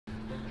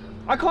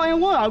I call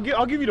N1.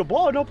 I'll give you the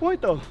ball. No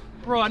point though.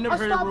 Bro, I never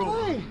heard the rule.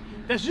 Playing.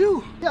 That's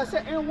you. Yeah, I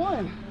said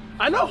N1.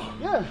 I know.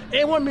 Yeah.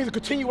 N1 means a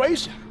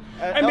continuation.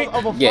 I mean,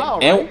 of a foul,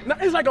 right? No,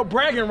 it's like a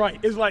bragging right.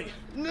 It's like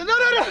no.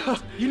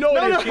 You know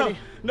it is, Kenny.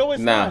 No,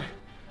 it's not.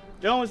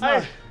 No, it's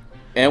not.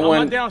 And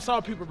one down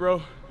south people, bro.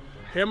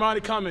 Hear me out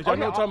in the comments. Y'all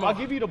know what I'm talking about. I'll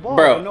give you the ball.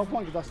 Bro, no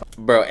point,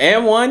 bro,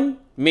 N1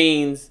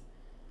 means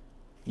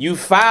you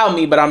foul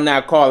me, but I'm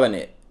not calling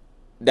it.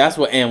 That's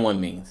what N1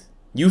 means.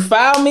 You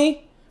foul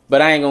me,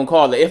 but I ain't gonna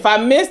call it. If I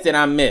missed it,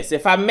 I missed.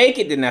 If I make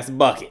it, then that's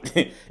bucket.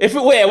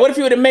 What if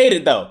you would have made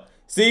it though?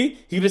 See,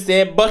 he just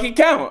said bucket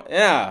count.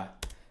 Yeah,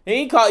 he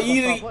ain't call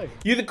you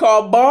either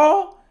call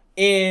ball,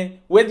 and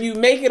whether you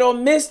make it or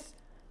miss,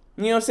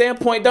 you know what I'm saying,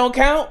 point don't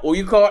count, or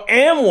you call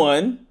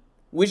N1,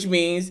 which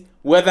means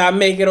whether I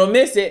make it or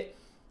miss it,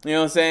 you know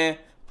what I'm saying,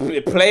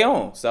 play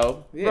on.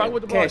 So yeah,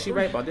 Cash, you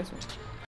right about this one.